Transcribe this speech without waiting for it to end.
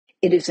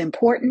It is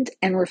important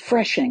and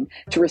refreshing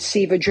to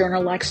receive a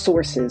journal like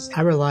Sources.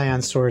 I rely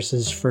on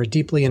Sources for a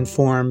deeply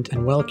informed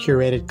and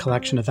well-curated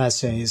collection of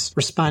essays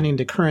responding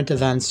to current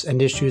events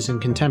and issues in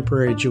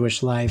contemporary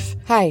Jewish life.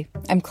 Hi,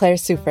 I'm Claire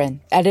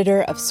Sufrin,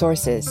 editor of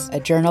Sources, a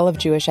journal of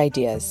Jewish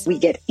ideas. We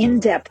get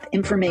in-depth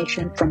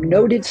information from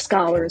noted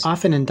scholars,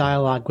 often in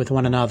dialogue with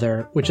one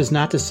another, which is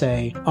not to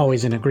say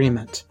always in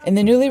agreement. In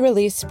the newly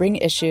released spring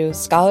issue,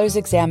 scholars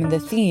examine the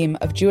theme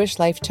of Jewish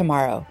life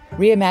tomorrow,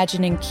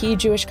 reimagining key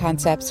Jewish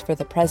concepts for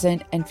the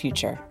present and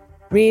future.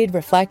 Read,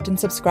 reflect, and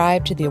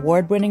subscribe to the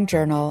award-winning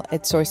journal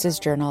at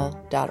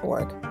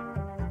sourcesjournal.org.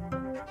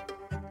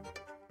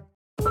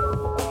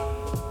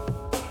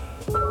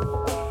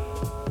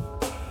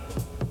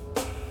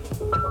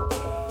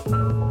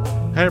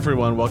 Hi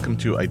everyone, welcome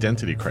to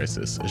Identity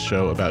Crisis, a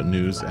show about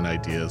news and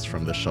ideas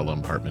from the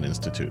Shalom Hartman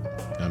Institute.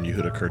 I'm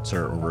Yehuda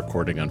Kurtzer. We're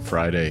recording on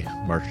Friday,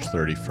 March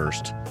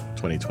 31st,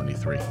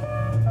 2023.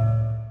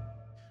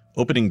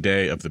 Opening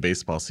day of the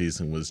baseball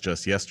season was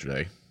just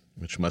yesterday,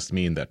 which must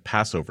mean that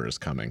Passover is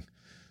coming.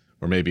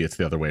 Or maybe it's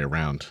the other way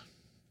around.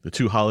 The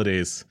two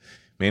holidays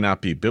may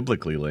not be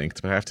biblically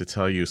linked, but I have to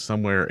tell you,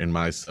 somewhere in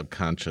my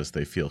subconscious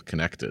they feel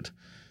connected.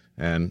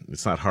 And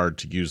it's not hard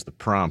to use the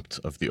prompt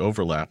of the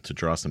overlap to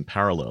draw some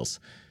parallels.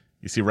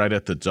 You see, right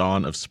at the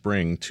dawn of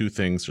spring, two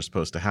things are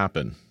supposed to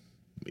happen.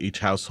 Each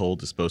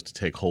household is supposed to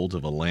take hold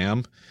of a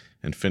lamb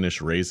and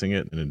finish raising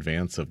it in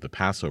advance of the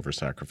Passover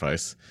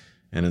sacrifice.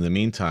 And in the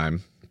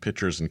meantime,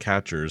 pitchers and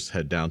catchers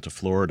head down to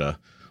Florida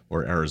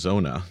or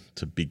Arizona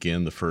to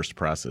begin the first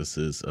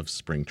processes of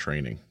spring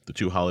training. The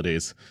two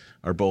holidays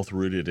are both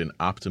rooted in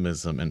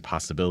optimism and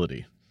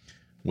possibility.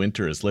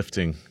 Winter is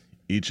lifting.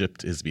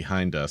 Egypt is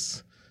behind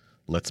us.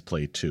 Let's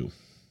play two.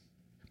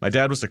 My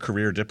dad was a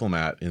career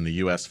diplomat in the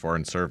U.S.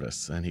 Foreign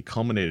Service, and he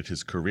culminated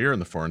his career in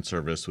the Foreign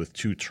Service with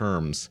 2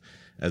 terms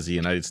as the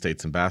United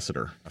States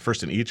ambassador,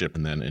 first in Egypt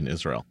and then in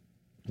Israel.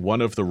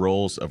 One of the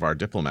roles of our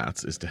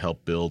diplomats is to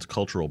help build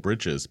cultural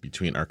bridges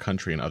between our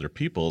country and other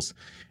peoples,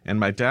 and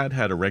my dad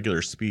had a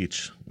regular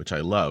speech, which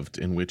I loved,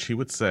 in which he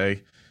would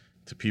say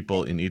to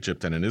people in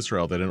Egypt and in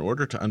Israel that in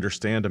order to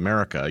understand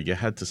America, you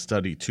had to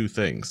study 2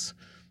 things,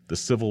 the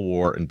Civil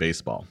War and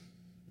baseball.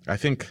 I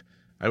think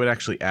I would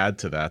actually add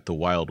to that the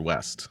Wild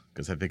West,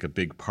 because I think a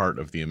big part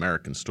of the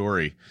American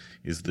story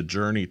is the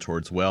journey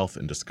towards wealth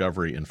and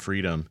discovery and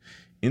freedom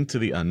into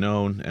the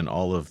unknown and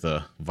all of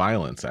the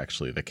violence,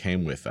 actually, that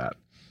came with that.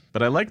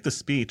 But I like the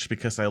speech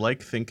because I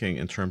like thinking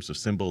in terms of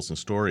symbols and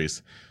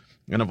stories,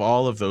 and of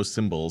all of those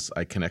symbols,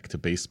 I connect to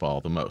baseball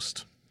the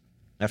most.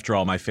 After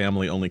all, my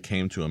family only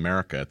came to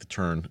America at the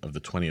turn of the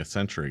 20th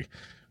century.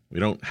 We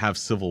don't have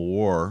Civil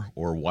War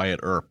or Wyatt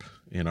Earp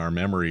in our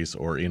memories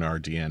or in our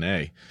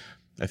DNA.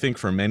 I think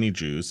for many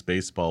Jews,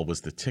 baseball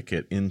was the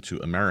ticket into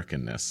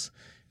Americanness,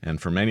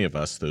 and for many of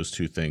us, those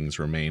 2 things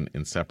remain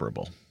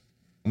inseparable.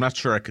 I'm not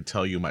sure I could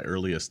tell you my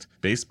earliest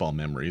baseball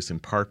memories, in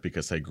part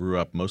because I grew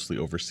up mostly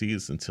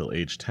overseas until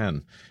age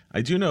 10.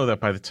 I do know that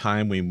by the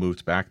time we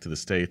moved back to the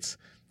States,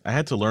 I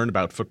had to learn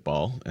about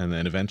football and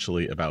then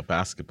eventually about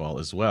basketball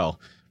as well,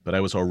 but I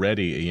was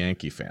already a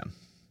Yankee fan.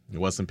 It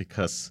wasn't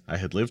because I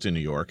had lived in New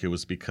York, it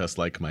was because,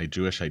 like my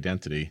Jewish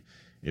identity,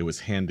 it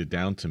was handed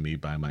down to me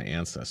by my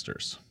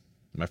ancestors.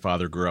 My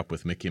father grew up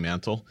with Mickey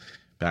Mantle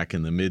back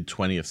in the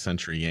mid-20th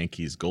century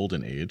Yankees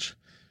golden age.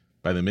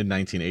 By the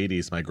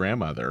mid-1980s, my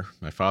grandmother,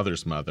 my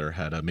father's mother,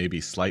 had a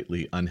maybe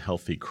slightly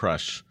unhealthy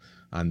crush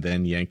on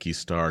then Yankee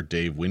star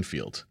Dave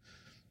Winfield.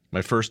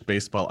 My first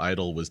baseball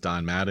idol was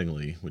Don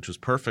Mattingly, which was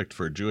perfect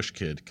for a Jewish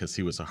kid because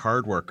he was a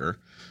hard worker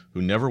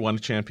who never won a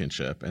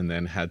championship and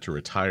then had to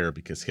retire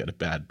because he had a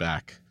bad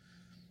back.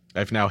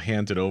 I've now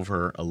handed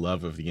over a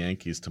love of the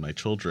Yankees to my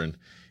children,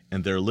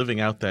 and they're living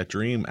out that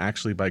dream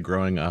actually by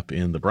growing up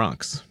in the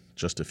Bronx,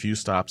 just a few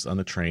stops on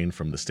the train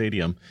from the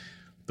stadium,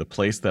 the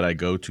place that I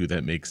go to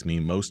that makes me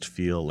most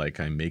feel like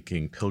I'm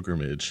making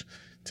pilgrimage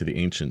to the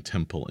ancient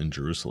temple in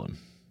Jerusalem.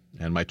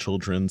 And my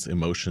children's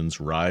emotions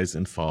rise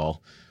and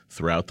fall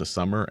throughout the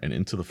summer and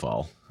into the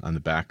fall on the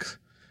back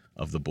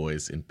of the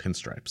boys in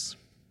pinstripes.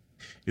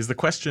 Is the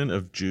question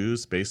of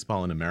Jews,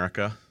 baseball in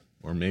America,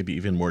 or maybe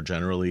even more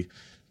generally,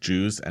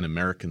 Jews and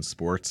American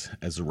sports,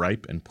 as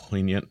ripe and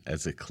poignant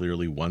as it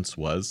clearly once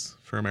was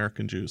for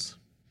American Jews?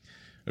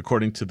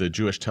 According to the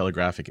Jewish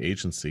Telegraphic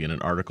Agency in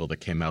an article that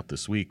came out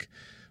this week,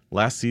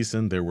 last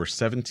season there were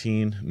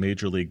 17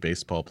 Major League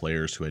Baseball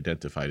players who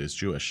identified as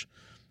Jewish,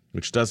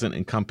 which doesn't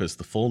encompass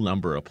the full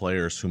number of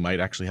players who might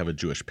actually have a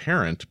Jewish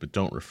parent but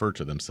don't refer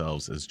to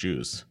themselves as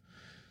Jews.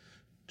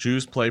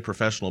 Jews play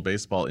professional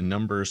baseball in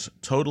numbers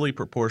totally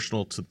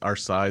proportional to our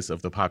size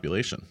of the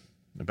population,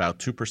 about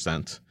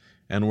 2%,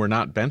 and we're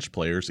not bench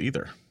players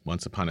either.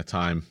 Once upon a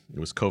time, it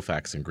was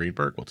Koufax and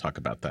Greenberg. We'll talk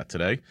about that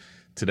today.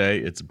 Today,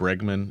 it's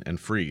Bregman and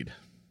Fried.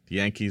 The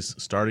Yankees'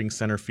 starting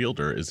center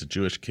fielder is a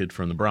Jewish kid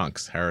from the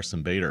Bronx,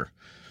 Harrison Bader.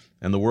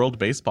 And the World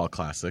Baseball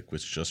Classic,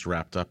 which just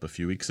wrapped up a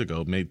few weeks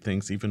ago, made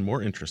things even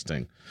more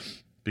interesting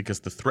because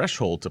the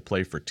threshold to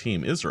play for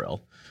Team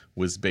Israel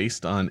was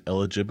based on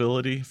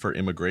eligibility for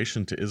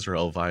immigration to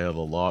Israel via the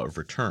law of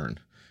return,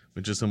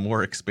 which is a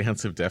more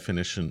expansive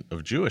definition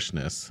of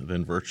Jewishness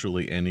than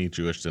virtually any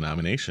Jewish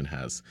denomination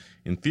has.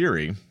 In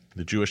theory,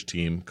 the Jewish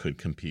team could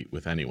compete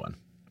with anyone.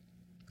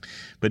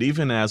 But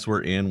even as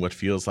we're in what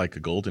feels like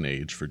a golden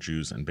age for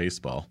Jews and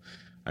baseball,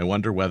 I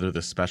wonder whether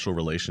the special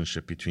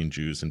relationship between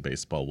Jews and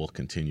baseball will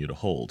continue to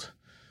hold.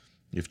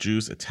 If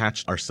Jews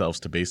attach ourselves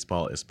to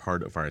baseball as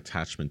part of our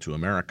attachment to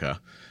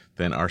America,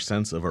 then our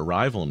sense of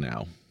arrival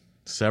now,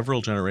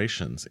 several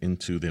generations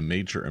into the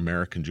major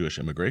American Jewish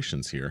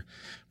immigrations here,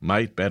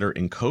 might better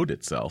encode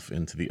itself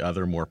into the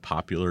other more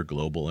popular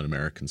global and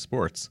American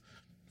sports,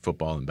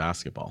 football and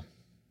basketball.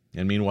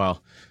 And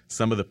meanwhile,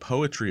 some of the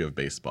poetry of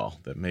baseball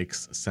that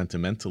makes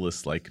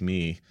sentimentalists like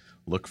me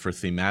look for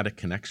thematic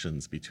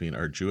connections between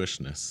our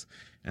Jewishness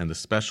and the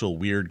special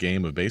weird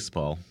game of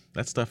baseball,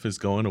 that stuff is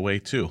going away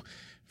too.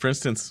 For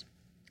instance,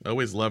 I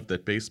always loved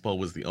that baseball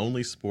was the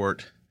only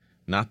sport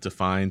not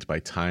defined by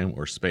time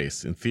or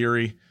space. In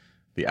theory,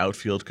 the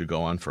outfield could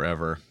go on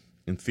forever.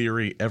 In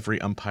theory, every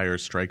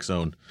umpire's strike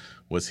zone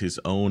was his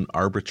own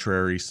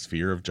arbitrary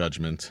sphere of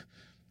judgment.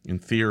 In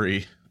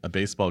theory, a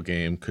baseball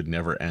game could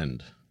never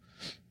end.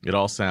 It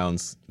all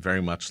sounds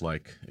very much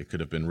like it could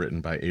have been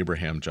written by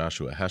Abraham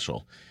Joshua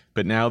Heschel.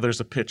 But now there's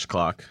a pitch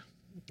clock,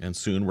 and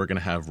soon we're going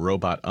to have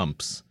robot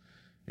umps.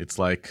 It's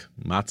like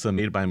matzah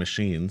made by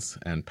machines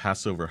and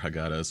Passover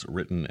Haggadahs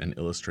written and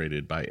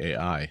illustrated by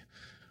AI.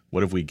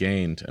 What have we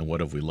gained and what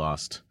have we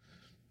lost?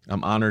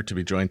 I'm honored to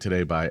be joined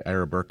today by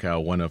Ira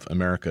Berkow, one of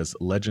America's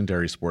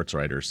legendary sports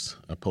writers,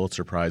 a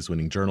Pulitzer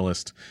Prize-winning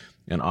journalist,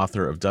 and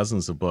author of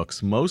dozens of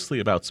books, mostly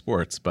about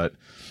sports, but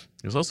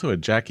there's also a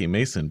Jackie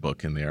Mason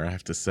book in there. I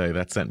have to say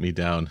that sent me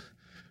down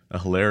a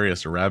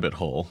hilarious rabbit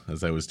hole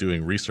as I was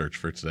doing research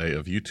for today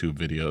of YouTube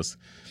videos.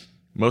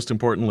 Most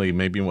importantly,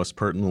 maybe most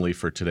pertinently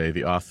for today,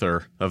 the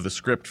author of the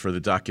script for the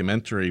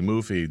documentary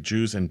movie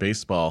Jews and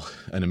Baseball,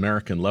 An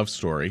American Love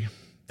Story.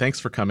 Thanks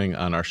for coming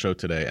on our show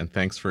today, and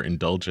thanks for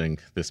indulging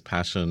this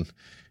passion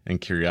and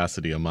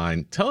curiosity of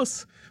mine. Tell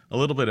us a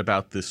little bit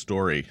about this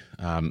story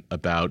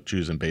about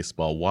Jews and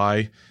baseball,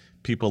 why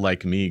people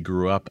like me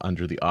grew up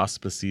under the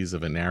auspices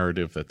of a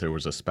narrative that there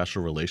was a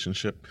special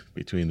relationship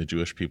between the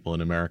Jewish people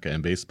in America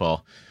and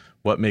baseball.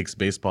 What makes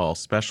baseball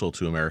special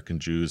to American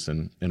Jews,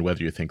 and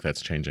whether you think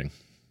that's changing?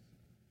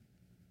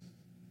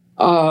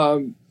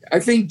 I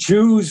think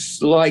Jews,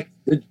 like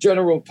the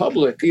general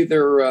public,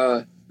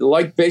 either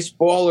like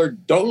baseball or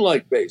don't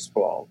like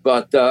baseball.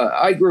 But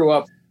I grew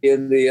up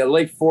in the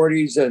late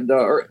 40s and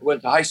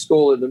went to high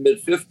school in the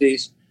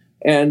mid-50s,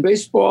 and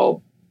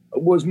baseball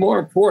was more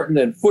important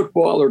than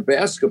football or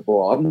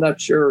basketball. I'm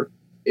not sure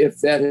if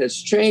that has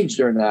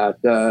changed or not.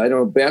 I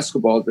know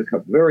basketball has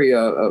become very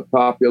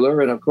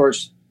popular, and of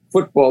course,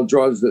 football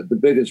draws the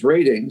biggest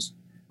ratings,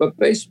 but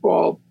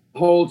baseball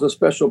holds a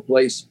special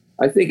place,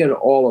 I think, in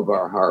all of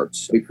our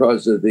hearts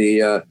because of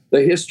the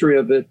history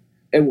of it.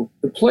 And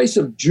the place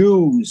of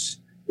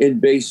Jews in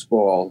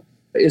baseball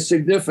is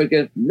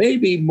significant,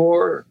 maybe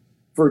more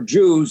for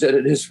Jews than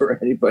it is for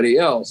anybody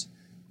else,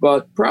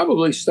 but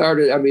probably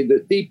started,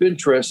 the deep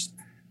interest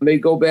may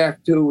go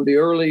back to the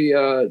early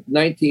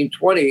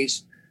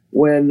 1920s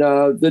when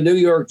the New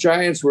York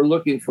Giants were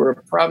looking for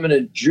a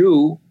prominent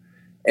Jew,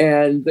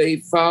 and they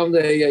found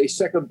a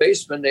second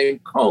baseman named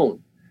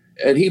Cohn.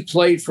 And he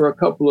played for a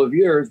couple of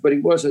years, but he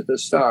wasn't the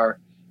star.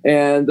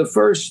 And the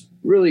first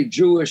really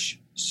Jewish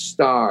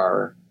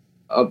star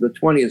of the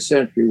 20th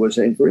century was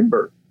Hank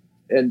Greenberg.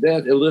 And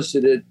that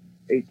elicited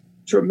a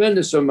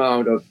tremendous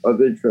amount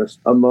of interest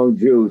among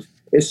Jews,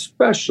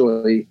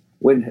 especially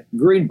when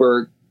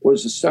Greenberg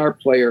was a star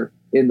player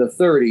in the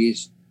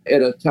 30s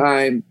at a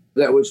time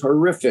that was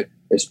horrific,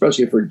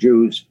 especially for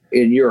Jews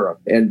in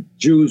Europe. And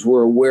Jews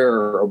were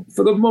aware of,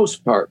 for the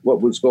most part,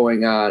 what was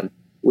going on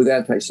with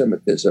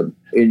anti-Semitism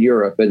in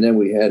Europe. And then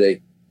we had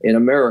in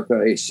America,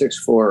 a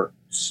 6'4"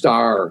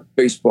 star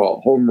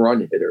baseball home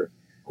run hitter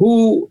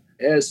who,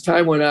 as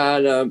time went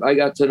on, I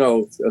got to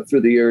know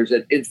through the years.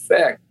 And in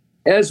fact,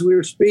 as we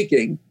were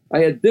speaking, I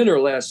had dinner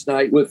last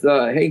night with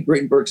Hank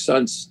Greenberg's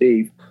son,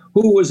 Steve,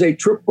 who was a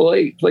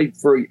AAA, played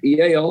for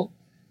Yale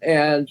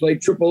and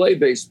played AAA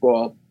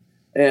baseball,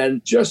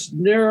 and just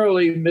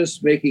narrowly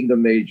missed making the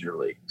major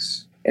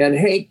leagues. And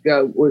Hank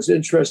was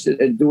interested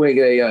in doing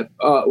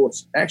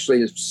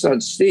actually his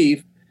son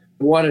Steve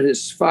wanted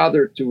his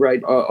father to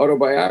write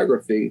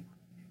autobiography,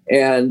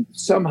 and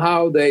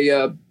somehow they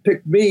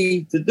picked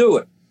me to do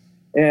it.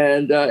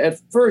 And at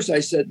first I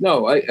said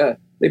no.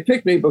 They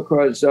picked me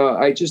because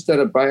I just did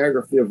a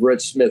biography of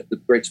Red Smith, the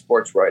great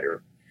sports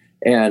writer.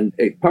 And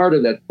a part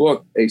of that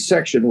book, a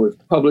section, was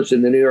published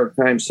in the New York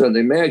Times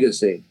Sunday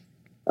magazine.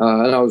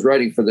 And I was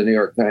writing for the New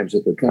York Times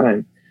at the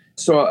time.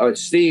 So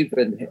Steve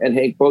and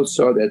Hank both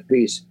saw that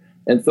piece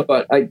and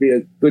thought I'd be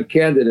a good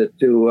candidate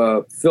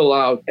to fill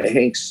out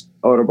Hank's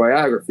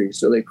autobiography.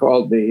 So they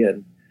called me,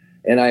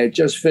 and I had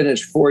just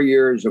finished 4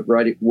 years of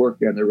work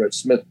on the Red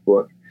Smith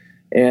book.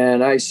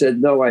 And I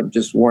said, no, I'm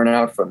just worn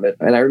out from it.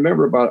 And I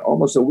remember about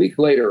almost a week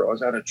later, I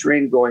was on a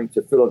train going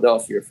to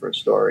Philadelphia for a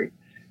story.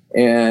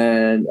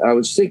 And I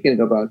was thinking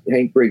about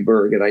Hank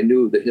Greenberg, and I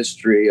knew the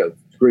history of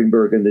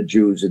Greenberg and the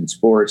Jews in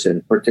sports,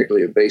 and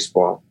particularly in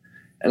baseball.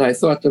 And I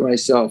thought to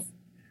myself,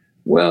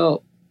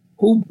 well,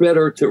 who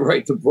better to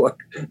write the book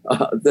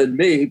than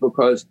me?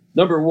 Because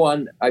number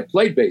one, I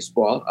played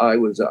baseball. I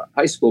was a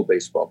high school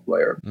baseball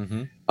player,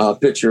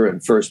 pitcher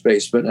and first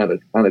baseman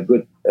on a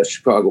good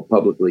Chicago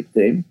Public League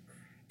team.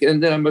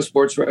 And then I'm a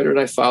sports writer, and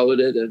I followed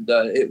it. And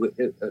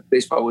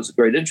baseball was a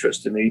great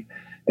interest to me.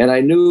 And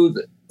I knew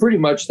pretty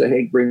much the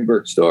Hank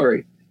Greenberg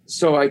story.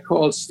 So I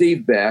called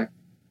Steve back,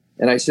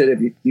 and I said,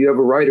 "Do you have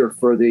a writer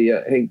for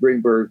the Hank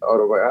Greenberg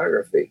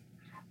autobiography?"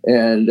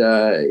 And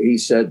he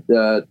said,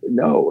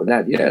 "No,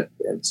 not yet."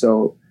 And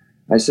so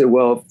I said,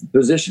 "Well, if the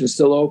position is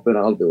still open,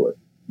 I'll do it."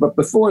 But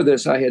before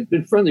this, I had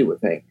been friendly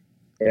with Hank,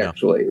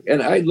 actually. Yeah.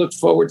 And I looked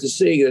forward to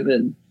seeing him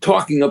and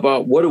talking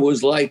about what it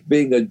was like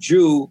being a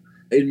Jew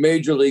in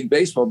Major League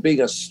Baseball,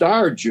 being a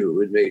star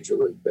Jew in Major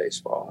League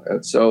Baseball.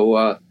 And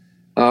so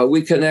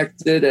we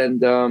connected,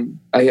 and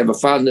I have a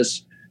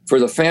fondness for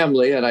the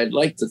family, and I'd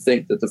like to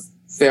think that the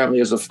family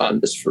has a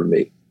fondness for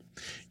me.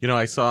 You know,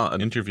 I saw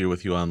an interview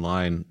with you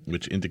online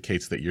which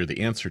indicates that you're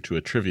the answer to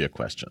a trivia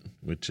question,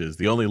 which is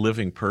the only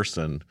living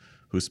person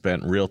who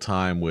spent real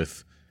time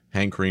with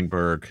Hank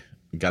Greenberg,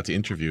 got to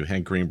interview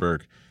Hank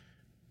Greenberg,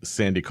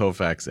 Sandy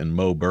Koufax, and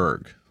Mo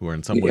Berg, who are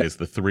in some ways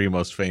the three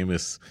most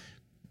famous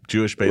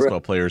Jewish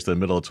baseball players of the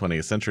middle of the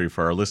 20th century.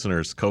 For our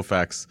listeners,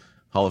 Koufax,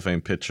 Hall of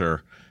Fame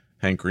pitcher,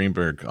 Hank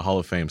Greenberg, a Hall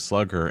of Fame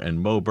slugger,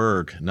 and Mo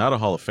Berg, not a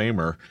Hall of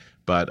Famer,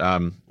 but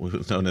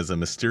was known as a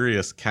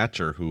mysterious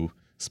catcher who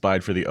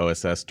spied for the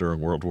OSS during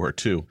World War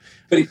II.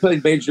 But he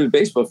played Major League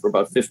Baseball for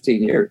about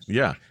 15 years.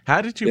 Yeah. How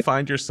did you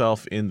find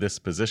yourself in this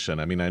position?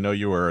 I mean, I know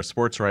you were a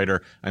sports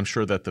writer. I'm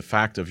sure that the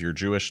fact of your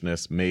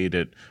Jewishness made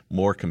it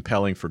more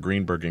compelling for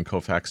Greenberg and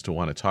Koufax to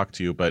want to talk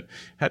to you. But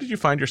how did you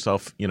find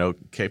yourself,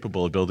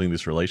 capable of building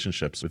these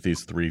relationships with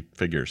these three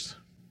figures?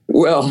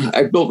 Well,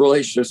 I built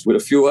relationships with a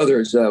few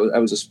others. I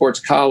was a sports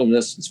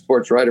columnist and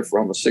sports writer for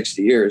almost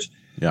 60 years.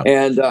 Yeah.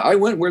 And I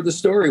went where the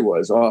story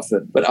was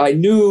often. But I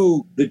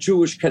knew the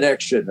Jewish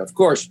connection, of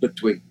course,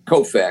 between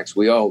Koufax.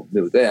 We all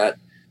knew that.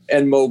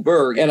 And Mo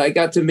Berg. And I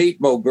got to meet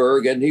Mo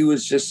Berg, and he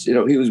was just,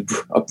 he was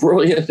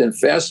brilliant and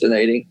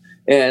fascinating.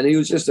 And he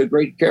was just a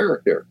great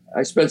character.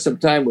 I spent some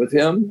time with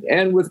him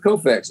and with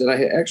Koufax. And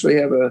I actually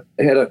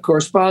had a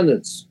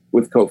correspondence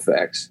with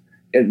Koufax.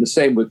 And the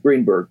same with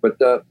Greenberg. But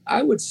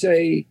I would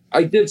say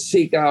I did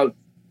seek out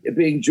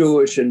being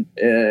Jewish, and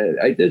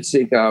I did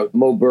seek out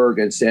Mo Berg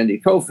and Sandy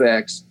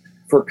Koufax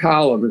for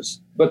columns,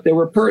 but they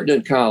were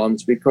pertinent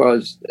columns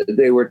because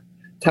they were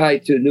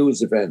tied to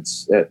news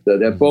events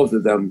that both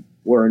of them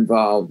were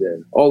involved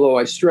in. Although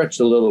I stretched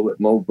a little with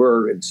Mo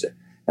Berg,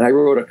 and I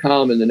wrote a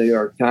column in the New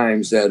York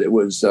Times that it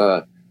was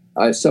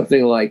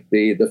something like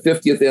the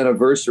 50th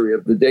anniversary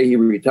of the day he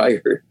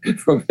retired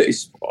from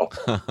baseball.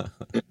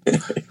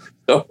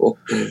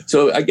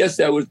 So I guess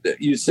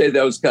you say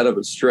that was kind of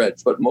a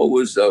stretch, but Mo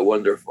was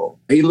wonderful.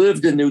 He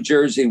lived in New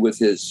Jersey with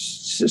his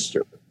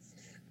sister,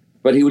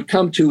 but he would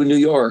come to New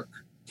York,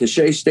 to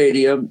Shea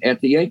Stadium and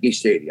to Yankee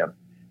Stadium.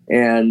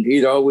 And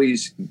he'd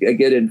always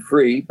get in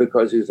free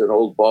because he was one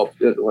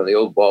of the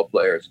old ball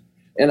players.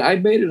 And I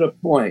made it a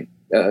point.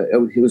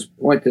 He was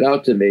pointed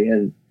out to me,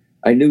 and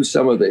I knew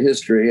some of the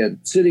history. And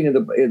sitting in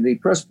the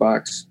press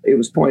box, it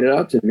was pointed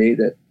out to me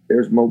that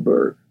there's Mo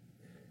Berg.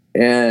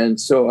 And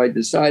so I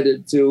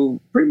decided to,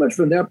 pretty much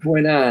from that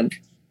point on,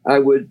 I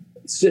would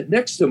sit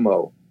next to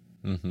Mo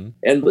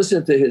and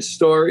listen to his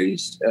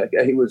stories.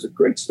 He was a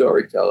great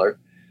storyteller,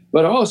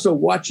 but also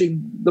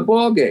watching the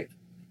ball game.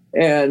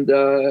 And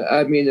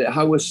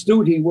how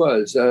astute he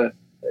was. A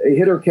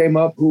hitter came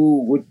up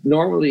who would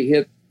normally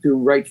hit to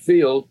right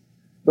field,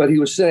 but he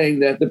was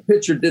saying that the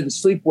pitcher didn't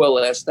sleep well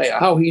last night.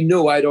 How he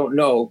knew, I don't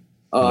know.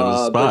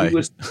 But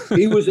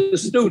he was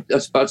astute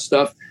about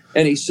stuff.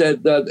 And he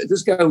said,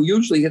 this guy who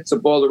usually hits the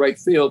ball to right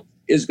field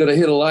is going to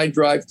hit a line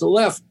drive to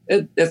left.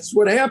 And that's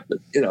what happened,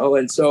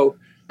 And so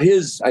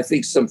I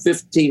think some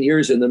 15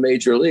 years in the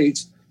major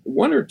leagues,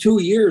 1 or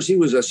 2 years, he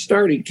was a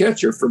starting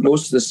catcher for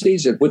most of the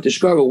season with the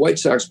Chicago White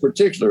Sox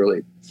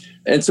particularly.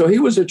 And so he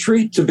was a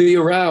treat to be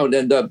around.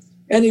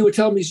 And he would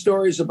tell me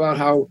stories about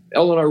how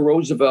Eleanor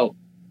Roosevelt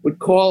would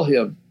call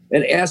him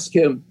and ask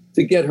him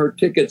to get her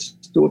tickets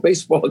to a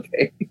baseball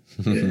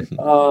game.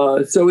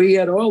 So he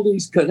had all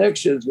these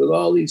connections with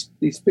all these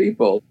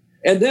people.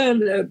 And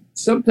then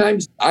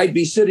sometimes I'd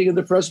be sitting in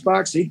the press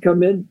box. He'd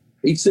come in.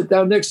 He'd sit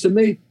down next to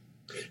me.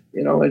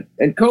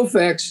 And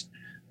Koufax,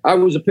 I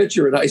was a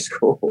pitcher in high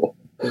school.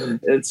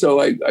 And so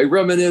I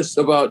reminisce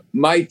about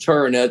my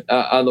turn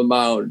on the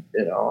mound,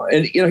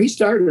 And, he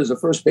started as a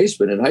first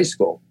baseman in high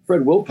school.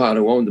 Fred Wilpon,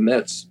 who owned the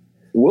Mets.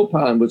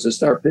 Wilpon was a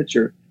star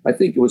pitcher. I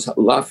think it was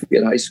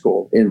Lafayette High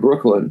School in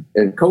Brooklyn.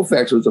 And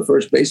Koufax was the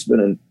first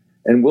baseman,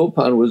 and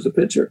Wilpon was the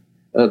pitcher,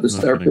 the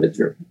star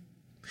pitcher.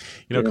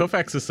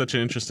 Koufax is such an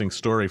interesting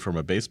story from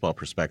a baseball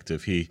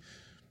perspective. He,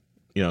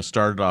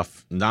 started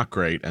off not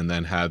great and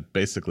then had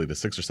basically the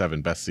 6 or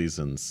 7 best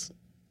seasons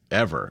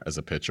ever as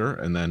a pitcher,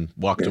 and then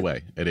walked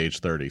away at age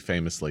 30,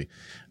 famously,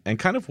 and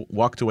kind of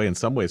walked away in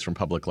some ways from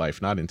public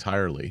life, not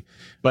entirely.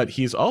 But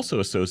he's also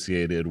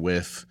associated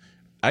with,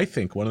 I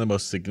think, one of the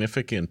most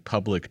significant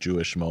public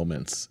Jewish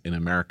moments in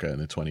America in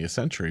the 20th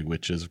century,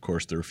 which is, of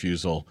course, the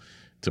refusal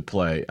to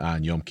play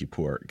on Yom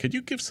Kippur. Could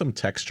you give some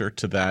texture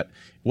to that,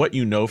 what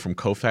you know from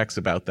Koufax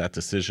about that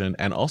decision,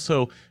 and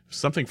also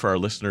something for our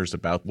listeners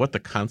about what the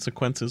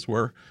consequences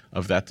were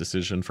of that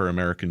decision for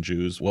American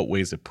Jews, what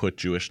ways it put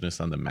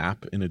Jewishness on the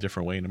map in a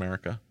different way in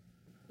America?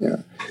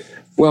 Yeah.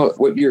 Well,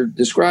 what you're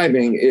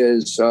describing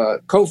is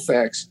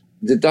Koufax.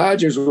 The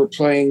Dodgers were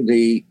playing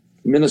the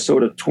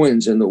Minnesota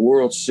Twins in the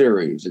World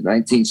Series in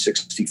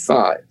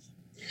 1965.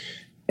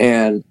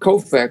 And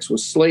Koufax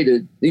was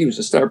slated, he was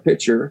a star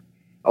pitcher,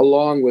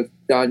 along with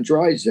Don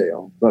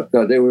Drysdale. But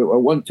they were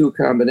a 1-2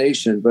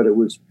 combination, but it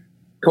was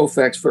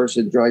Koufax first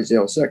and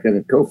Drysdale second.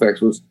 And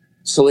Koufax was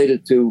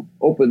slated to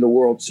open the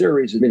World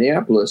Series in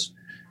Minneapolis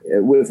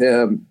with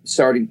a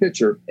starting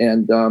pitcher.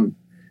 And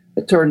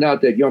it turned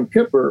out that Yom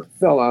Kippur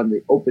fell on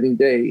the opening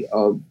day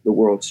of the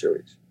World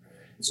Series.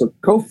 So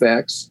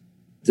Koufax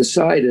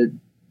decided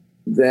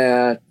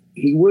that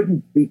he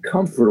wouldn't be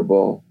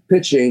comfortable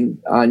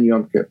pitching on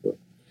Yom Kippur.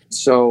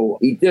 So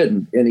he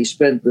didn't, and he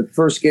spent the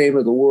first game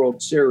of the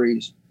World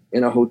Series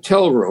in a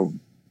hotel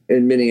room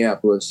in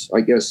Minneapolis,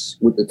 I guess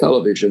with the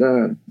television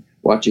on,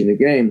 watching the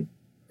game.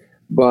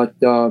 But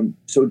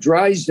so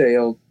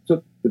Drysdale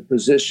took the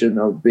position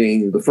of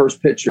being the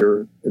first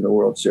pitcher in the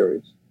World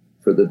Series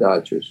for the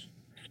Dodgers.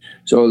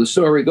 So the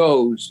story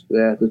goes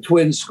that the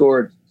Twins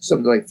scored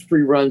something like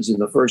 3 runs in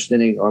the first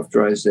inning off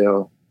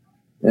Drysdale,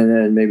 and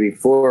then maybe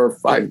 4 or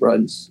 5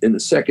 runs in the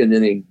second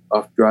inning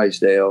off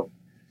Drysdale.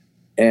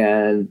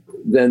 And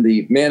then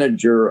the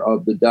manager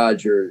of the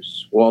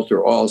Dodgers,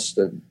 Walter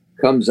Alston,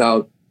 comes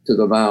out to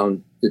the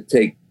mound to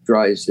take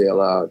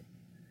Drysdale out.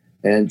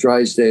 And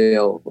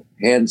Drysdale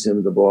hands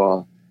him the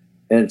ball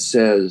and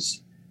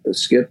says,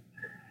 "Skip,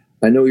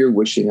 I know you're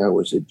wishing I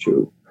was a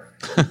Jew."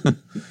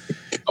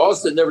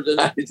 Alston never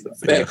denied the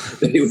fact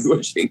that he was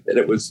wishing that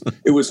it was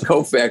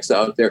Koufax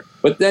out there.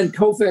 But then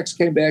Koufax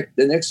came back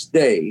the next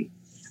day.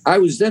 I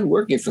was then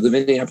working for the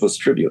Minneapolis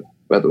Tribune,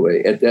 by the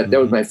way. That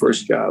was my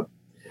first job.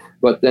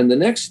 But then the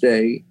next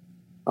day,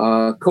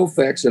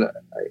 Koufax,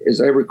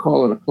 as I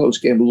recall, in a close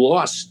game,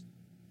 lost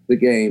the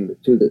game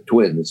to the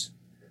Twins.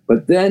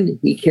 But then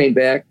he came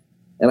back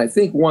and I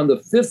think won the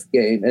 5th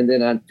game. And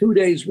then on 2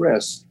 days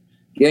rest,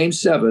 game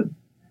 7,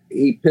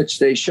 he pitched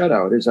a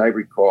shutout, as I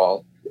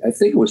recall. I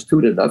think it was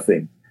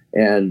 2-0.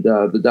 And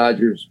the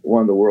Dodgers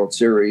won the World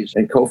Series.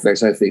 And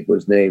Koufax, I think,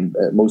 was named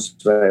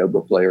most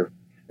valuable player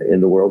in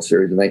the World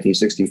Series in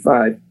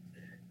 1965.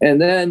 And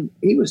then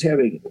he was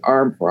having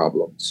arm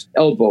problems,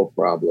 elbow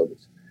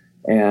problems.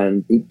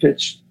 And he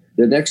pitched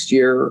the next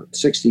year,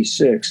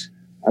 66.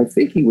 I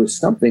think he was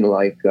something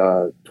like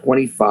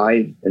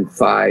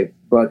 25-5.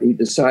 But he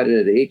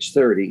decided at age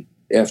 30,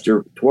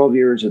 after 12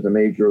 years in the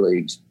major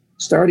leagues,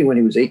 starting when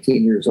he was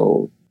 18 years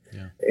old.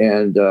 Yeah.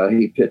 And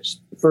he pitched,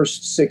 the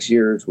first 6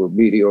 years were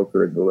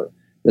mediocre. And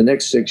the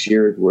next 6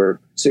 years were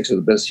 6 of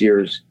the best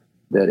years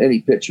that any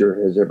pitcher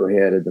has ever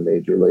had in the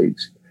major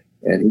leagues.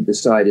 And he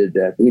decided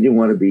that he didn't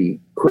want to be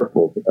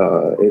crippled.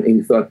 And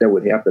he thought that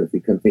would happen if he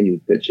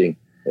continued pitching,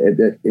 and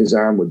that his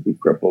arm would be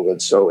crippled.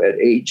 And so at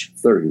age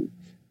 30,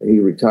 he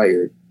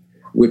retired,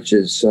 which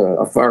is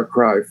a far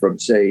cry from,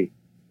 say,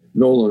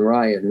 Nolan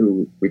Ryan,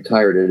 who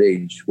retired at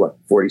age,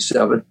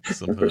 47?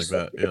 Something like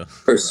that, yeah.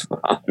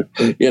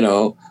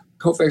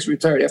 Koufax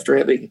retired after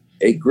having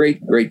a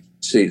great, great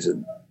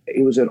season.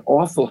 He was an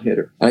awful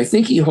hitter. I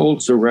think he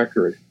holds the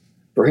record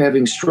for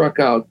having struck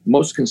out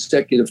most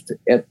consecutive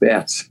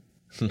at-bats.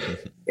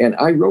 And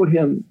I wrote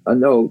him a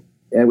note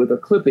and with a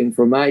clipping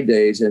from my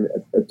days and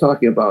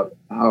talking about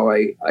how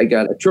I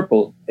got a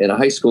triple in a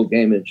high school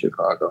game in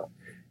Chicago.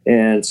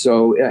 And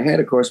so I had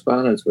a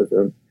correspondence with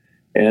him.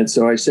 And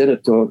so I sent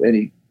it to him,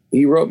 and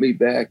he wrote me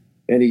back,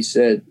 and he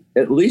said,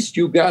 "At least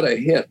you got a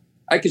hit."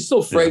 I can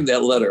still frame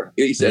that letter.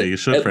 He said, you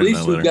should "At frame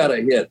least that you got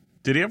a hit."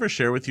 Did he ever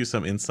share with you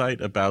some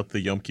insight about the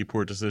Yom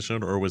Kippur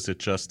decision, or was it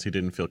just he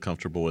didn't feel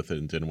comfortable with it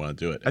and didn't want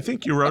to do it? I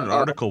think you wrote an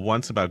article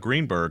once about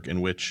Greenberg in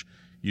which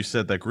you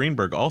said that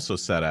Greenberg also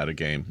sat out a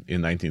game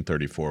in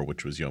 1934,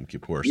 which was Yom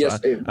Kippur.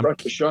 Yes, Rosh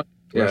Hashanah.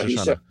 Yeah, he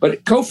said.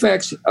 But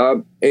Koufax,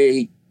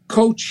 a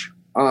coach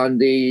on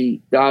the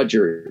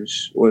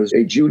Dodgers, was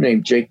a Jew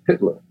named Jake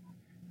Pitler.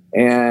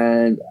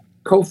 And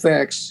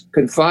Koufax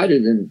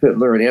confided in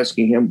Pitler and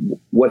asking him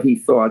what he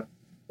thought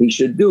he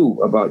should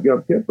do about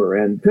Yom Kippur.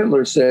 And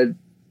Pitler said,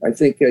 "I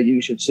think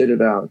you should sit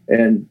it out."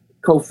 And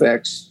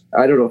Koufax,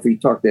 I don't know if he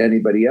talked to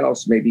anybody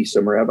else, maybe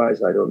some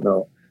rabbis, I don't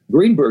know.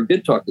 Greenberg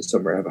did talk to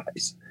some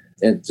rabbis.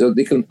 And so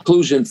the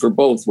conclusion for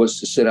both was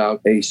to sit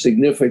out a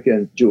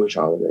significant Jewish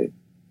holiday.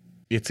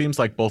 It seems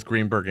like both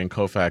Greenberg and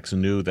Koufax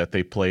knew that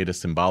they played a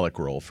symbolic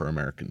role for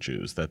American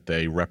Jews, that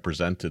they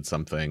represented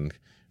something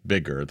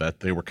bigger,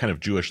 that they were kind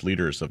of Jewish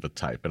leaders of a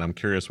type. And I'm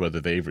curious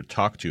whether they ever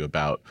talked to you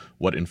about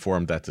what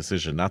informed that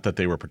decision. Not that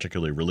they were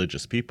particularly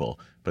religious people,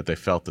 but they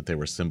felt that they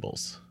were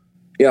symbols.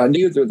 Yeah,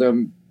 neither of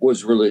them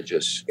was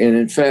religious. And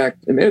in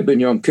fact, it may have been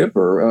Yom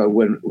Kippur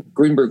when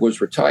Greenberg was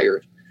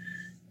retired.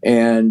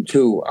 And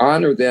to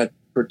honor that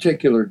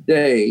particular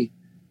day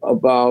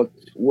about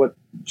what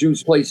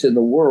Jews' place in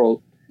the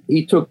world,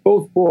 he took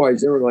both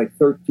boys, they were like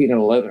 13 and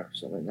 11 or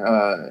something,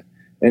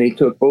 and he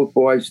took both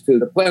boys to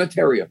the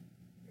planetarium.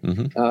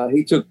 Mm-hmm.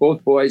 He took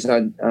both boys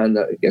on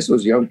I guess it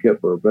was Yom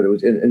Kippur, but it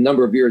was a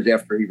number of years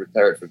after he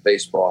retired from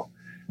baseball.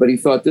 But he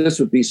thought this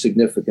would be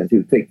significant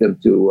to take them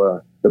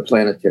to the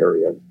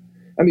planetarium.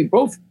 I mean,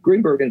 both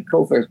Greenberg and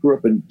Koufax grew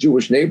up in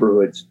Jewish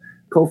neighborhoods,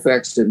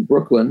 Koufax in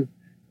Brooklyn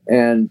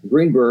and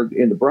Greenberg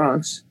in the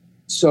Bronx.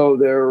 So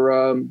their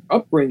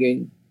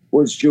upbringing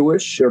was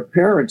Jewish. Their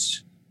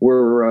parents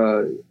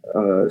were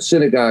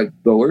synagogue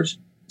goers.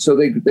 So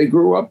they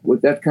grew up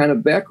with that kind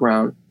of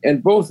background.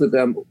 And both of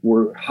them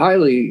were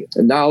highly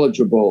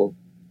knowledgeable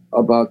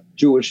about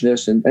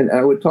Jewishness. And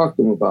I would talk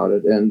to them about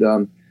it.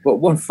 And but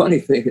one funny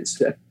thing is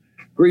that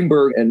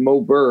Greenberg and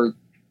Mo Berg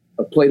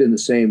played in the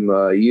same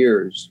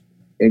years.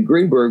 And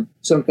Greenberg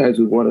sometimes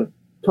would want to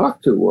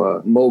talk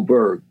to Mo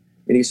Berg.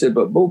 And he said,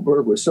 but Mo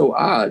Berg was so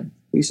odd.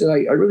 He said,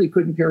 I really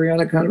couldn't carry on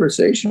a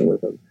conversation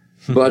with him.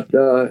 But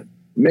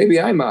maybe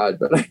I'm odd,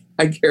 but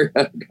I carried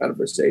on a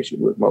conversation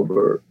with Mo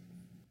Berg.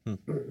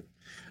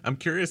 I'm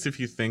curious if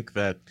you think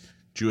that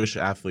Jewish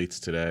athletes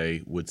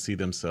today would see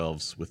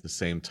themselves with the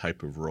same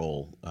type of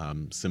role,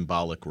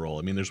 symbolic role.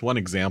 I mean, there's one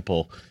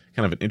example,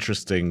 kind of an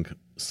interesting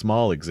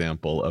small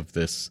example of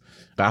this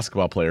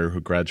basketball player who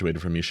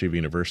graduated from Yeshiva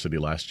University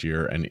last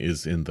year and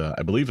is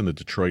I believe in the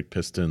Detroit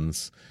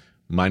Pistons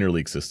minor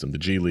league system, the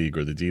G League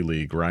or the D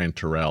League, Ryan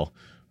Terrell,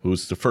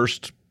 who's the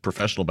first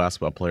professional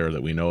basketball player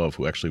that we know of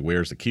who actually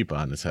wears a kippah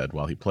on his head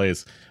while he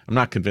plays. I'm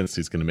not convinced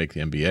he's going to make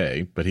the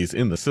NBA, but he's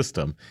in the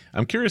system.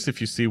 I'm curious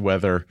if you see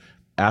whether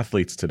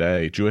athletes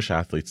today, Jewish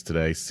athletes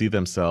today, see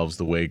themselves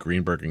the way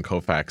Greenberg and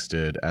Koufax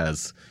did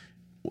as,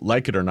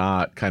 like it or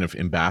not, kind of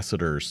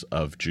ambassadors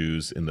of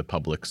Jews in the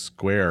public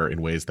square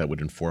in ways that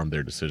would inform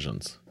their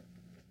decisions.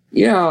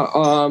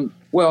 Yeah,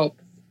 well,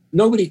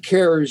 nobody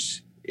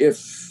cares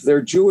if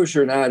they're Jewish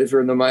or not if they're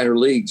in the minor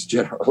leagues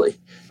generally.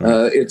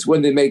 It's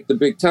when they make the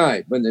big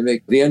time, when they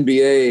make the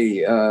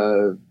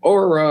NBA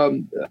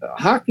or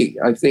hockey.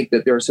 I think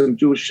that there are some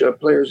Jewish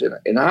players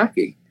in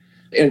hockey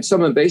and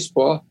some in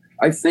baseball.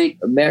 I think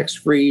Max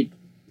Fried.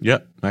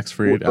 Yep, Max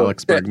Fried,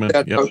 Alex Bergman.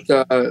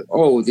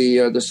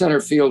 The center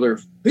fielder,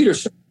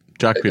 Peterson.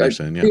 Jack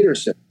Peterson, yeah.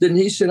 Peterson. Didn't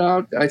he sit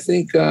out, I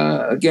think,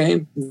 a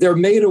game? They're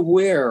made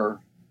aware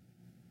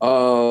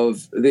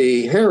of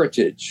the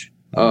heritage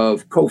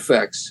of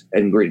Koufax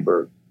and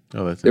Greenberg.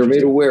 Oh, that's They're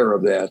made aware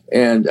of that.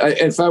 And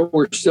if I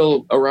were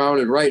still around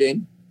and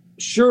writing,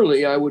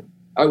 surely I would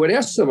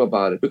ask them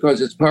about it because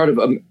it's part of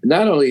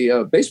not only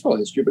baseball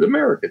history, but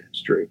American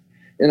history.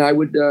 And I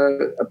would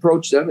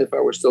approach them if I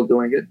were still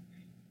doing it.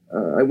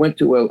 I went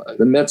to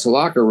the Mets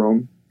locker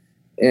room,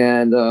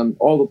 and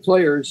all the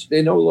players,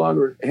 they no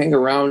longer hang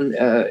around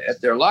at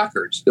their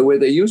lockers the way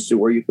they used to,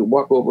 where you could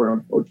walk over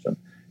and approach them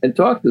and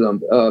talk to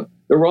them.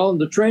 They're all in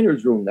the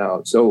trainer's room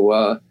now.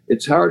 So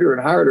it's harder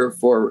and harder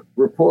for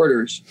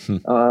reporters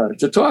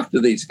to talk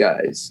to these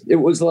guys. It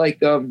was like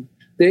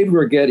Dave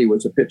Righetti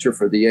was a pitcher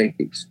for the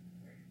Yankees.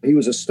 He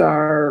was a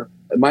star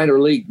minor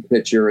league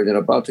pitcher and then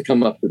about to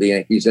come up to the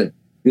Yankees. And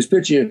he was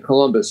pitching in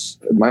Columbus,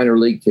 a minor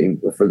league team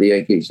for the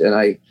Yankees. And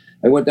I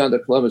went down to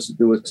Columbus to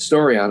do a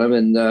story on him.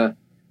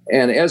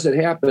 And as it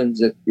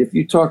happens, if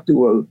you talk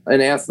to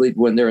an athlete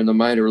when they're in the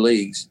minor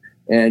leagues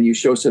and you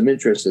show some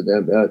interest in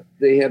them,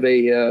 they have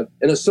an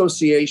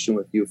association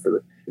with you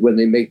when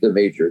they make the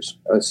majors.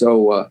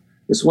 So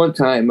this one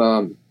time,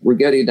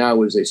 Righetti now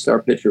was a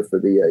star pitcher for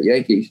the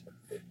Yankees.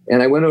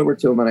 And I went over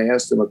to him and I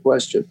asked him a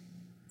question.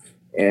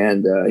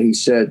 And he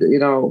said,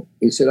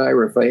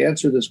 Ira, if I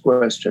answer this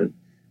question,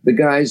 the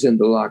guys in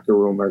the locker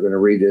room are going to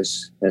read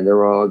this and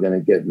they're all going to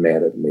get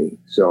mad at me.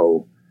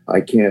 So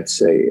I can't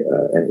say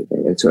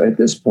anything. And so at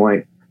this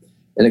point,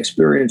 an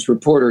experienced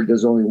reporter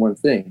does only one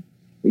thing.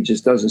 He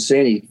just doesn't say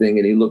anything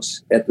and he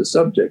looks at the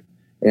subject.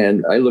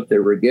 And I looked at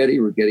Righetti.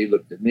 Righetti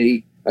looked at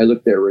me. I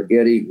looked at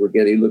Righetti.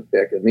 Righetti looked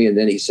back at me. And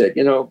then he said,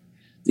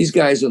 these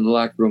guys in the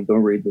locker room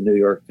don't read the New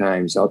York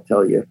Times. I'll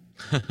tell you.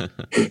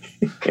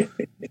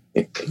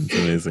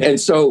 Amazing. And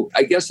so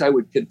I guess I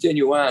would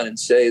continue on and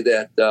say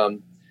that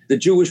the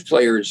Jewish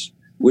players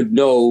would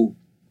know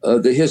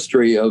the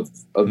history of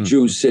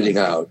Jews sitting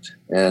out.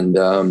 And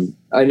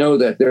I know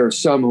that there are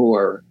some who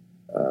are,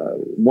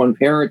 one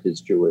parent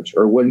is Jewish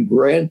or one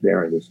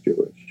grandparent is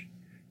Jewish.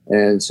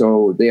 And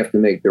so they have to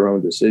make their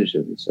own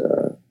decisions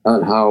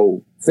on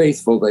how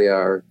faithful they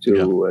are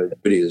to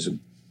Judaism.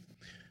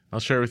 I'll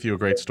share with you a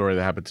great story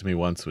that happened to me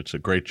once, which is a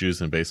great Jews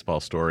in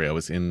baseball story. I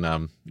was in,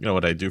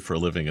 what I do for a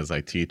living is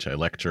I teach. I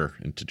lecture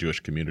into Jewish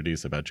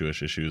communities about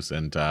Jewish issues.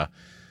 And I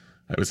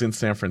was in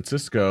San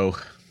Francisco,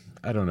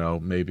 I don't know,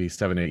 maybe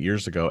 7-8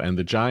 years ago. And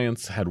the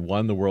Giants had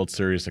won the World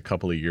Series a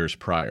couple of years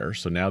prior.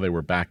 So now they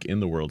were back in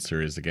the World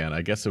Series again.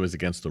 I guess it was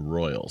against the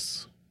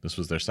Royals. This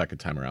was their second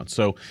time around.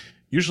 So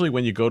usually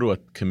when you go to a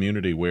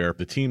community where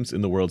the team's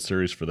in the World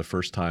Series for the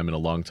first time in a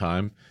long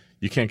time,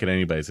 you can't get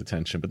anybody's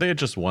attention. But they had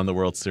just won the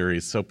World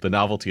Series, so the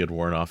novelty had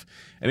worn off.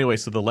 Anyway,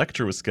 so the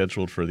lecture was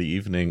scheduled for the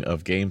evening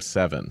of Game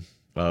 7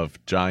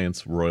 of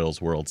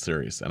Giants-Royals World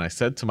Series. And I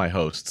said to my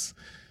hosts,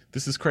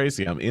 this is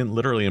crazy. I'm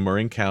literally in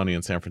Marin County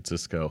in San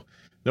Francisco.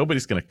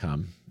 Nobody's going to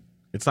come.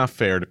 It's not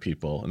fair to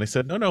people. And they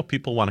said, no,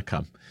 people want to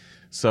come.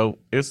 So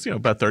it's,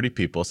 about 30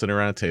 people sitting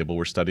around a table.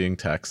 We're studying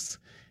texts.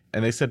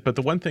 And they said, but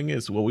the one thing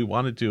is, what we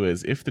want to do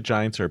is, if the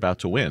Giants are about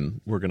to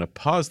win, we're going to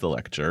pause the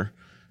lecture,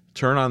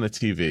 turn on the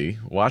TV,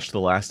 watch the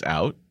last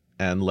out,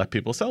 and let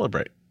people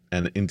celebrate.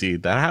 And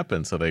indeed, that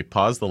happened. So they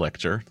paused the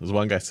lecture. There's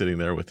one guy sitting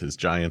there with his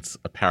Giants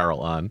apparel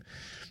on.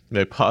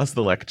 They pause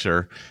the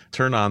lecture,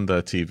 turn on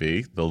the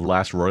TV. The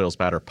last Royals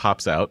batter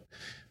pops out.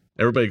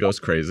 Everybody goes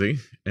crazy.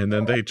 And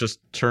then they just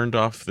turned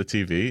off the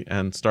TV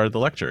and started the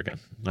lecture again.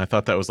 I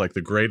thought that was like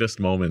the greatest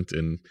moment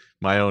in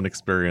my own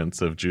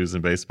experience of Jews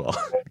in baseball.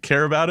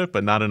 Care about it,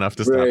 but not enough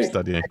to stop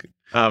studying.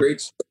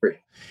 Great story.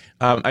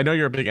 I know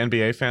you're a big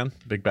NBA fan,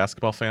 big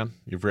basketball fan.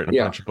 You've written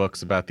a bunch of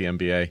books about the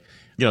NBA.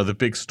 The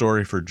big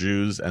story for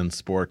Jews and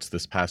sports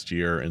this past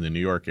year in the New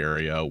York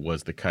area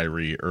was the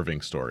Kyrie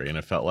Irving story. And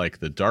it felt like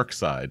the dark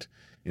side,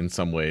 in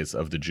some ways,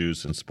 of the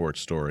Jews and sports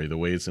story, the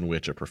ways in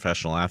which a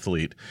professional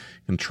athlete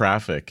can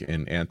traffic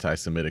in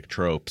anti-Semitic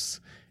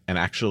tropes. And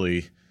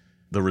actually,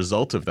 the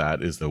result of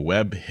that is the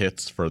web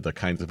hits for the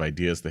kinds of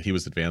ideas that he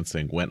was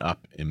advancing went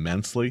up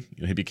immensely.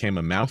 He became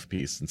a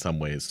mouthpiece in some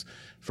ways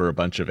for a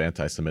bunch of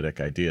anti-Semitic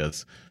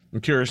ideas.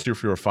 I'm curious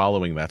if you were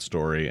following that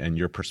story and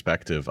your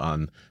perspective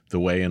on the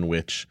way in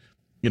which,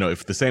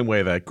 if the same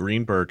way that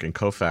Greenberg and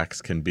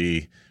Koufax can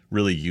be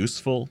really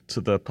useful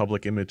to the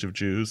public image of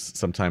Jews,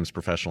 sometimes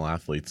professional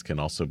athletes can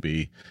also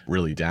be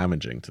really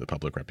damaging to the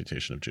public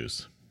reputation of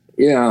Jews.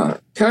 Yeah,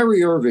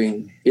 Kyrie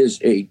Irving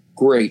is a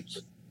great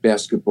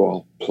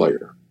basketball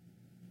player.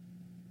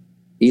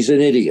 He's an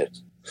idiot.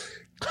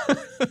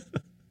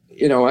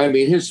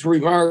 His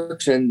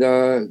remarks and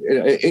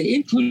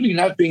including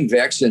not being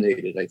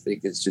vaccinated, I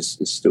think is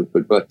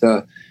stupid. But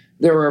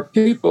there are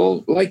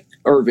people like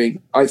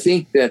Irving. I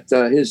think that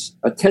his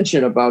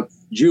attention about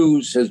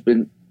Jews has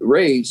been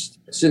raised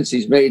since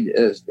he's made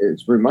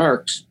his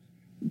remarks.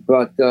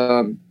 But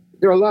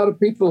there are a lot of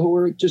people who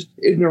are just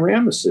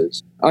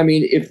ignoramuses. I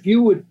mean, if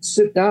you would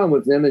sit down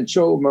with them and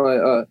show him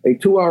a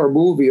 2-hour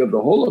movie of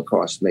the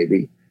Holocaust,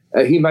 maybe,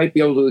 he might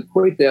be able to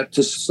equate that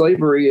to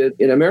slavery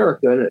in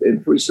America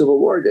in pre-Civil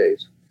War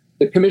days.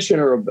 The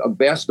commissioner of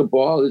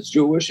basketball is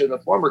Jewish, and the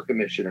former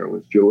commissioner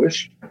was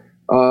Jewish.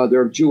 There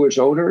are Jewish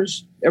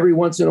owners. Every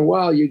once in a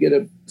while, you get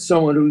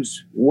someone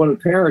who's one of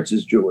the parents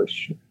is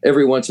Jewish.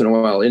 Every once in a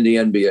while in the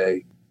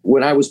NBA.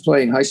 When I was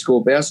playing high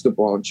school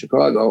basketball in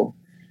Chicago,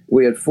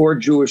 we had 4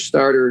 Jewish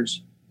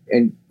starters,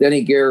 and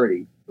Denny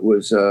Garrity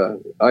was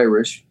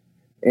Irish.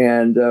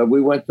 And we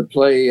went to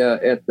play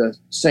at the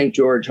St.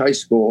 George High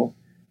School.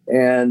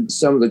 And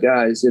some of the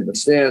guys in the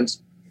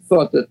stands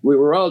thought that we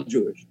were all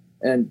Jewish.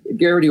 And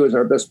Garrity was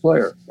our best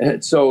player.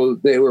 And so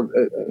they were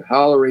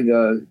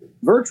hollering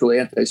virtually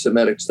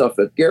anti-Semitic stuff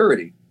at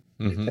Garrity,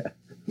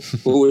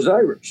 who was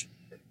Irish.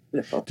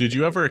 Did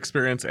you ever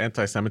experience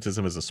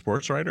anti-Semitism as a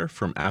sports writer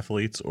from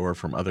athletes or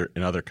from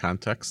in other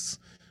contexts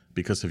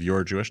because of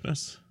your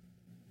Jewishness?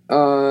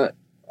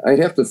 I'd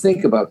have to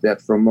think about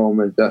that for a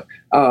moment.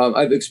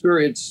 I've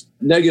experienced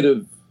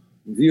negative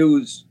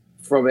views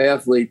from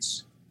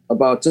athletes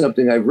about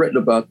something I've written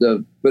about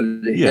them, but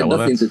it had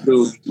nothing to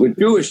do with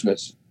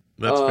Jewishness.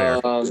 That's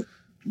fair.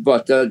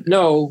 But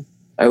no,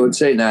 I would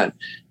say not.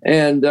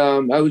 And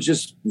I was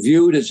just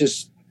viewed as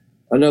just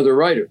another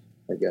writer,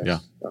 I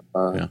guess.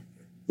 Yeah.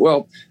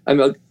 Well,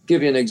 I'll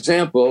give you an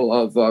example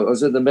of I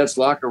was in the Mets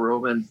locker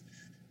room and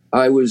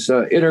I was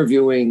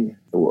interviewing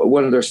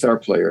one of their star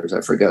players.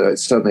 I forgot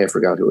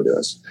who it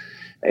is.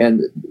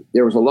 And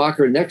there was a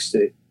locker next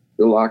to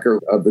the locker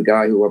of the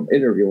guy who I'm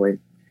interviewing.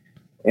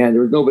 And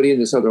there was nobody in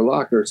this other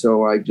locker,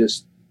 so I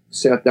just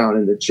sat down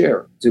in the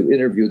chair to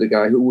interview the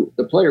guy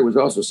the player was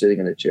also sitting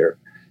in a chair.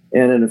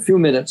 And in a few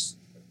minutes,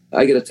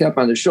 I get a tap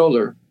on the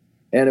shoulder,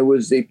 and it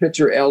was the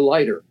pitcher Al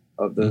Leiter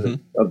of the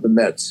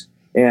Mets.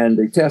 And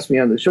they tapped me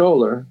on the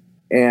shoulder,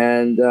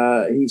 and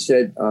he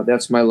said,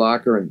 "That's my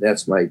locker, and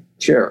that's my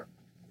chair."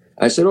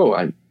 I said, "Oh,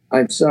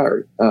 I'm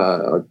sorry."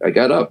 I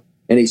got up,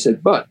 and he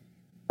said, "But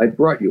I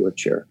brought you a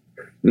chair."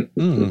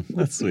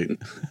 That's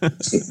sweet. Hey,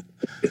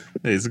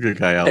 he's a good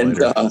guy, Al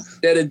Leiter.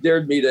 That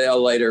endeared me to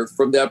Al Leiter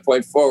from that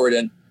point forward.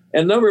 And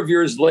a number of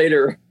years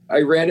later,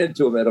 I ran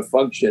into him at a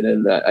function,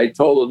 and I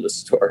told him the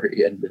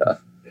story.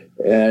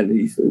 And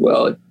he said,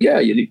 "Well, yeah,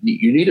 you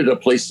needed a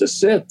place to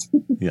sit."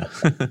 Yeah.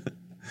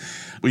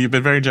 Well, you've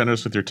been very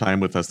generous with your time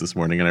with us this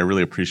morning, and I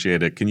really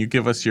appreciate it. Can you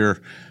give us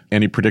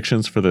any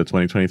predictions for the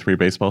 2023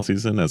 baseball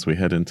season as we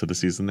head into the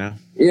season now?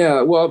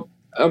 Yeah, well,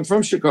 I'm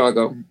from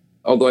Chicago,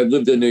 although I've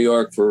lived in New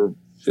York for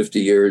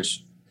 50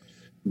 years.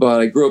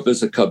 But I grew up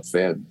as a Cub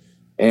fan.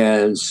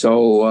 And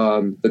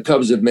so the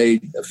Cubs have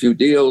made a few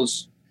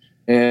deals.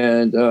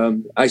 And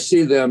I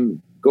see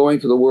them going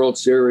to the World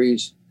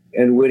Series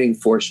and winning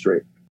 4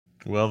 straight.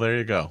 Well, there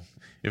you go.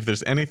 If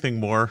there's anything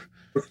more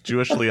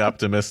Jewishly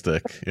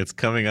optimistic. It's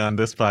coming on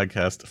this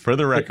podcast for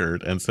the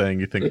record and saying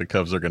you think the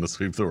Cubs are going to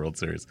sweep the World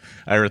Series.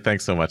 Ira,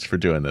 thanks so much for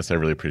doing this. I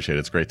really appreciate it.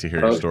 It's great to hear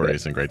your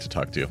stories and great to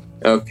talk to you.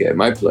 Okay,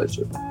 my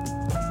pleasure.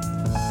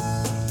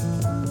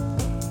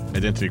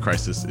 Identity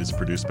Crisis is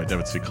produced by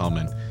Devitt C.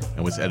 Kallman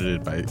and was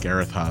edited by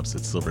Gareth Hobbs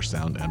at Silver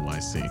Sound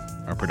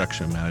NYC. Our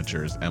production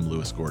manager is M.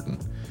 Lewis Gordon.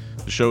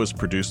 The show is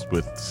produced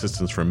with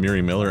assistance from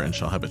Miri Miller and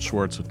Shalhabet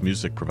Schwartz, with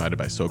music provided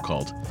by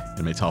So-Called,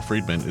 and Maytal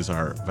Friedman is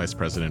our Vice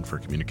President for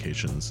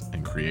Communications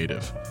and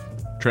Creative.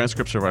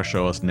 Transcripts of our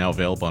show are now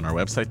available on our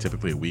website,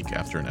 typically a week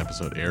after an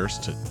episode airs.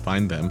 To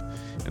find them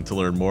and to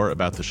learn more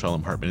about the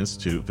Shalom Hartman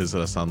Institute, visit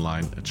us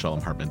online at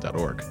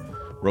shalomhartman.org.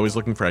 We're always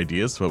looking for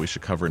ideas for what we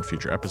should cover in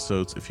future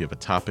episodes. If you have a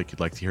topic you'd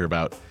like to hear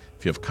about,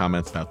 if you have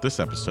comments about this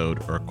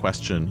episode, or a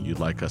question you'd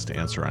like us to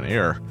answer on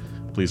air,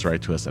 please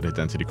write to us at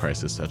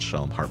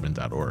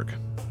identitycrisis@shalomhartman.org.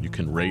 You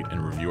can rate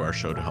and review our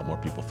show to help more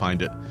people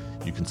find it.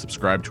 You can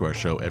subscribe to our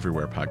show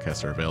everywhere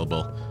podcasts are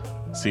available.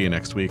 See you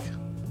next week.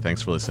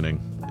 Thanks for listening,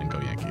 and go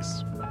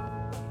Yankees.